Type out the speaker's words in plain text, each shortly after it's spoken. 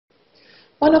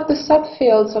One of the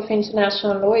subfields of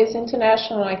international law is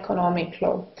international economic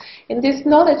law. In this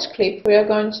knowledge clip, we are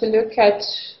going to look at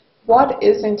what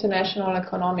is international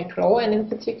economic law, and in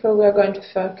particular we are going to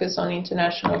focus on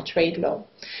international trade law.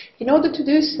 In order to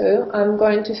do so, I'm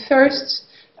going to first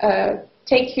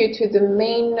take you to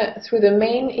through the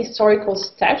main historical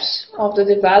steps of the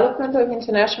development of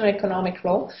international economic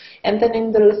law, and then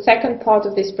in the second part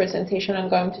of this presentation I'm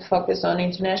going to focus on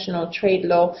international trade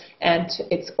law and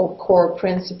its core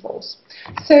principles.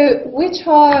 So, which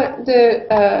are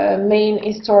the main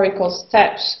historical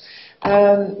steps?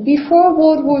 Before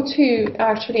World War II,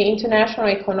 actually, international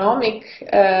economic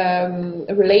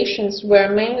relations were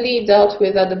mainly dealt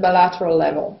with at the bilateral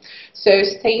level. So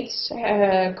states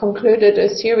concluded a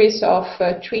series of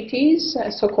treaties,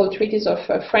 so-called treaties of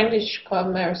friendship,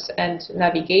 commerce and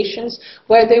navigations,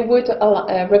 where they would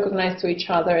recognize to each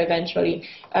other eventually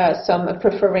some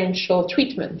preferential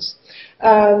treatments.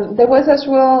 There was as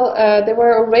well, there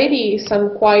were already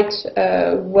some quite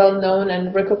well-known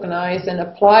and recognized and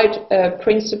applied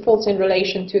principles in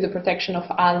relation to the protection of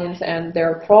aliens and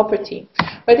their property.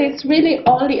 But it's really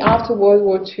only after World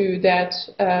War II that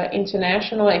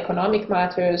international economic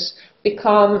matters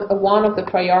become one of the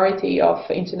priority of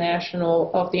the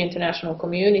international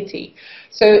community.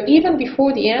 So even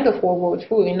before the end of World War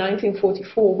II, in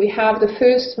 1944, we have the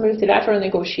first multilateral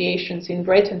negotiations in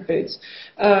Bretton Woods,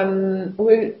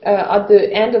 at the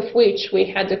end of which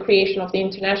we had the creation of the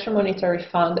International Monetary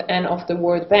Fund and of the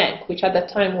World Bank, which at that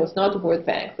time was not the World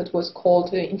Bank, but was called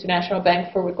the International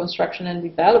Bank for Reconstruction and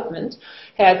Development.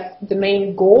 The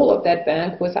main goal of that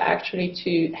bank was actually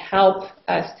to help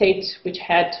states which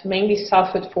had mainly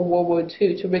suffered for World War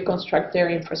II to reconstruct their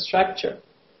infrastructure.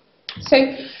 So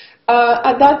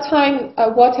at that time,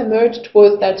 what emerged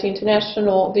was that the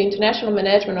international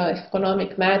management of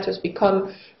economic matters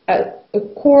become a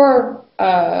core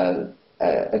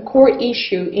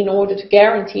issue in order to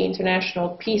guarantee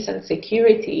international peace and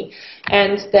security,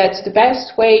 and that the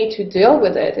best way to deal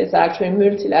with it is actually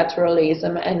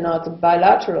multilateralism and not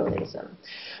bilateralism.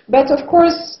 But of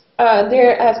course,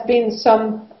 there has been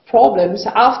some problems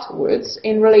afterwards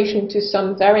in relation to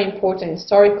some very important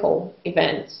historical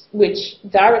events which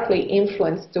directly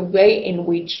influenced the way in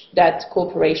which that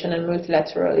cooperation and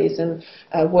multilateralism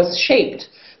was shaped.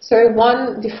 So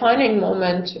one defining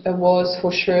moment was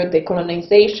for sure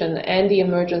decolonization and the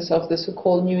emergence of the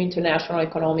so-called new international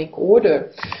economic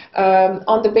order.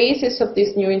 On the basis of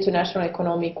this new international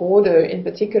economic order, in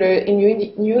particular in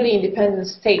newly independent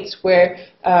states were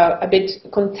a bit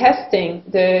contesting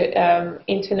the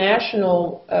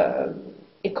international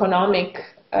economic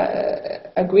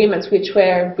agreements which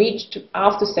were reached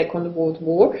after the Second World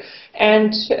War,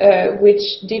 and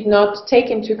which did not take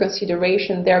into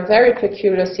consideration their very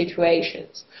peculiar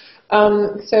situations.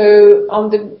 So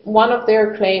one of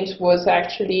their claims was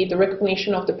actually the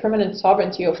recognition of the permanent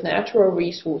sovereignty of natural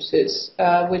resources,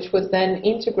 which was then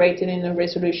integrated in a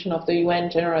resolution of the UN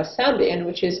General Assembly, and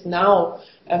which is now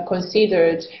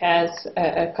considered as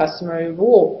a customary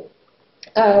rule.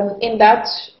 In that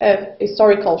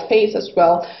historical phase as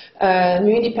well,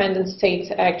 new independent states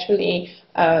actually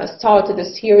started a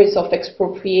series of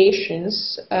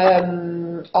expropriations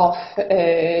of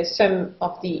some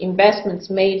of the investments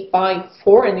made by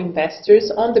foreign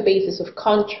investors on the basis of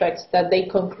contracts that they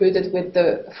concluded with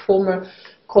the former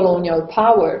colonial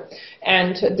power.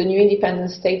 And the new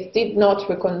independent states did not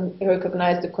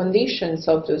recognize the conditions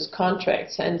of those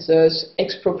contracts and thus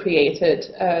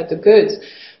expropriated the goods.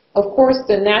 Of course,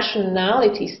 the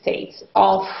nationality states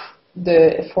of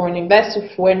the foreign investors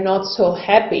were not so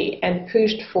happy and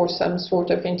pushed for some sort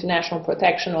of international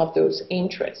protection of those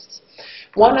interests.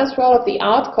 One as well of the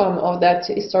outcome of that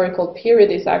historical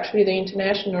period is actually the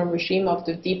international regime of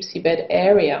the deep seabed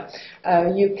area.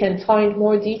 You can find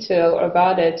more detail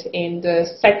about it in the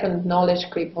second knowledge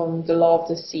clip on the law of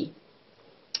the sea.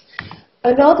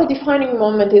 Another defining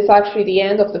moment is actually the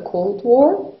end of the Cold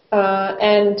War.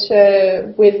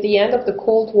 With the end of the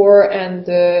Cold War and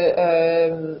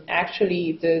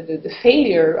actually the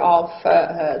failure of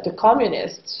the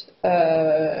communist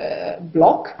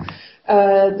bloc,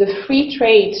 the free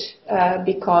trade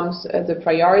becomes the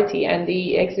priority, and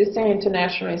the existing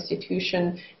international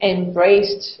institution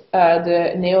embraced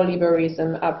the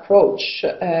neoliberalism approach,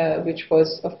 which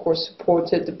was of course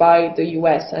supported by the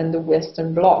US and the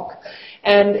Western bloc.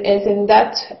 And it's in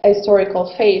that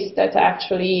historical phase that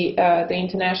actually the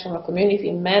international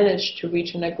community managed to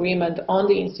reach an agreement on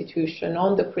the institution,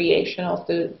 on the creation of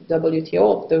the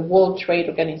WTO, the World Trade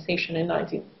Organization, in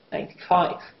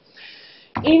 1995.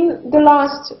 In the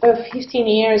last 15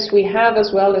 years, we have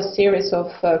as well a series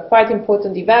of quite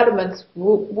important developments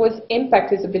whose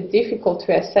impact is a bit difficult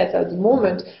to assess at the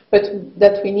moment, but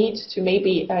that we need to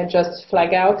maybe just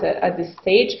flag out at this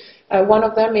stage. One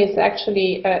of them is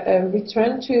actually a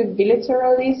return to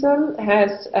bilateralism,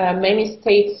 as many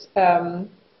states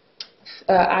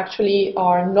actually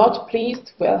are not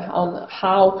pleased with on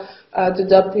how the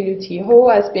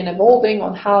WTO has been evolving,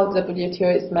 on how the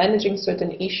WTO is managing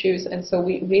certain issues, and so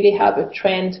we really have a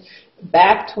trend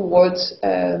back towards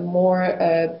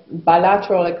more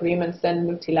bilateral agreements than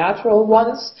multilateral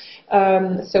ones.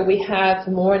 So we have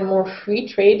more and more free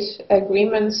trade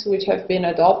agreements which have been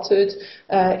adopted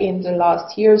in the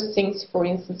last years. Things, for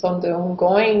instance, on the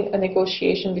ongoing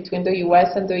negotiation between the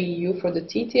US and the EU for the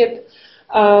TTIP.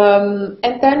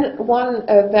 And then one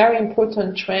very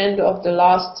important trend of the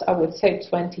last, I would say,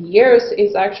 20 years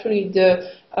is actually the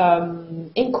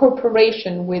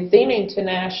incorporation within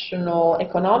international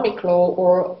economic law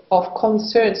or of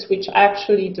concerns which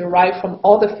actually derive from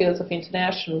other fields of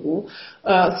international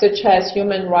law, such as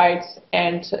human rights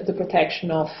and the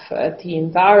protection of the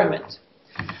environment.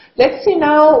 Let's see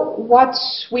now what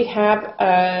we have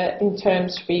in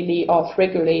terms really of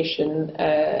regulation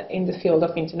in the field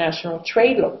of international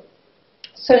trade law.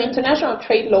 So international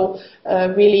trade law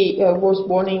really was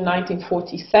born in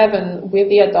 1947 with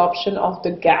the adoption of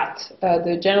the GATT,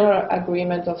 the General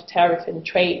Agreement of Tariff and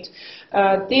Trade.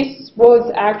 This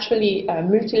was actually a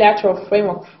multilateral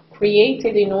framework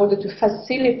created in order to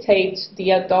facilitate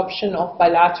the adoption of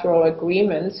bilateral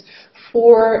agreements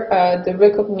for the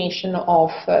recognition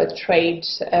of trade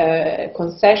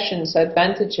concessions,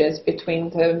 advantages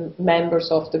between the members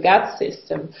of the GATT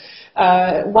system.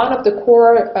 One of the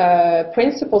core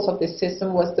principles of this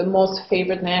system was the most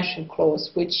favored nation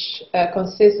clause, which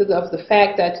consisted of the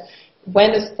fact that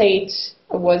when a state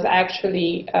was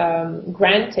actually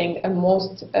granting a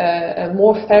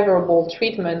more favorable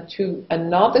treatment to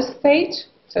another state,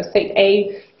 so state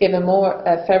A gave a more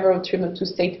favorable treatment to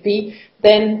state B,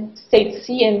 then state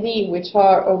C and D, which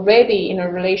are already in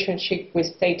a relationship with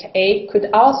state A, could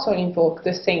also invoke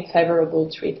the same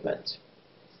favorable treatment.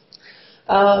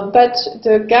 But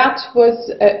the GATT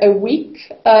was a weak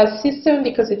system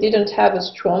because it didn't have a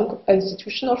strong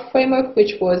institutional framework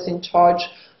which was in charge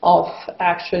of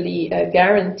actually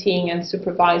guaranteeing and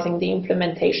supervising the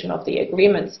implementation of the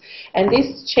agreements. And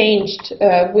this changed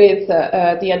with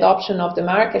the adoption of the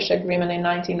Marrakesh Agreement in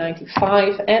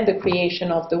 1995 and the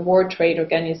creation of the World Trade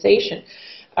Organization.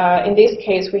 In this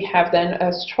case, we have then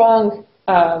a strong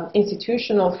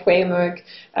institutional framework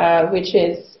which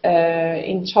is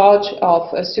in charge of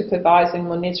supervising,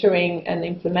 monitoring and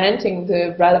implementing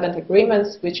the relevant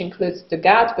agreements, which includes the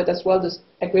GATT, but as well as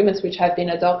agreements which have been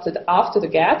adopted after the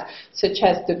GATT, such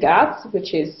as the GATT,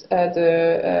 which is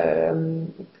the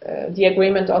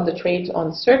agreement on the trade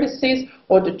on services,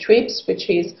 or the TRIPS, which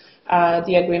is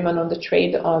the agreement on the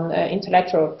trade on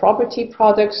intellectual property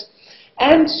products.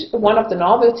 And one of the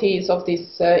novelties of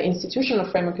this institutional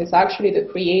framework is actually the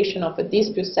creation of a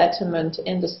dispute settlement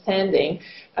understanding,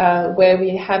 where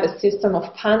we have a system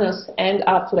of panels and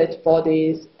appellate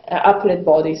bodies, and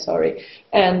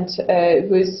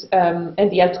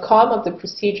the outcome of the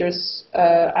procedures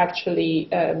actually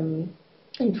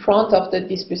in front of the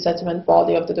dispute settlement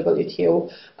body of the WTO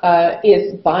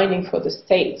is binding for the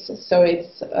states. So it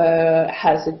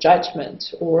has a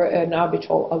judgment or an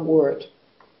arbitral award.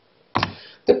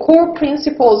 The core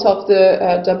principles of the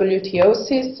WTO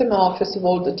system are, first of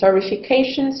all, the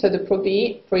tariffication, so the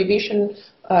prohibition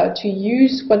to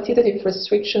use quantitative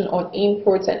restriction on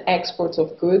imports and exports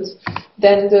of goods.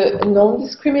 Then the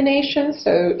non-discrimination,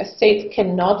 so a state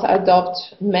cannot adopt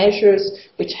measures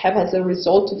which have as a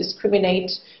result to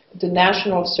discriminate the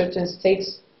national of certain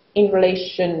states in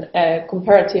relation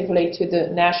comparatively to the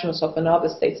nationals of another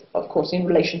state, of course, in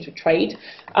relation to trade.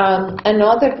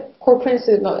 Another core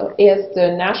principle is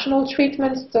the national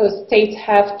treatment. So states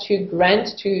have to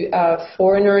grant to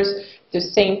foreigners the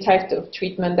same type of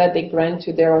treatment that they grant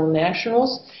to their own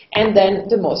nationals. And then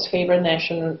the most favored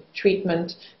national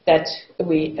treatment that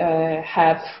we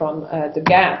have from the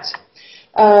GATT.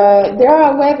 There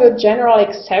are, however, general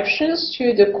exceptions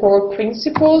to the core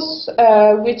principles,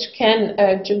 which can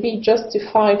be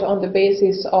justified on the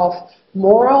basis of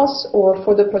morals, or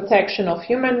for the protection of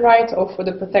human rights, or for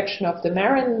the protection of the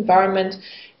marine environment,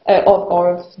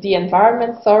 or the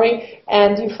environment, sorry.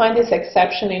 And you find this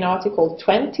exception in Article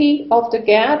 20 of the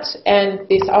GATT, and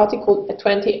this Article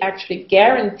 20 actually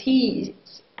guarantees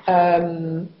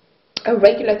a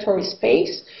regulatory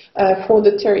space for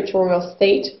the territorial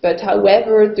state, but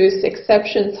however, these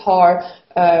exceptions are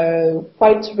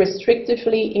quite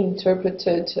restrictively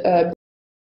interpreted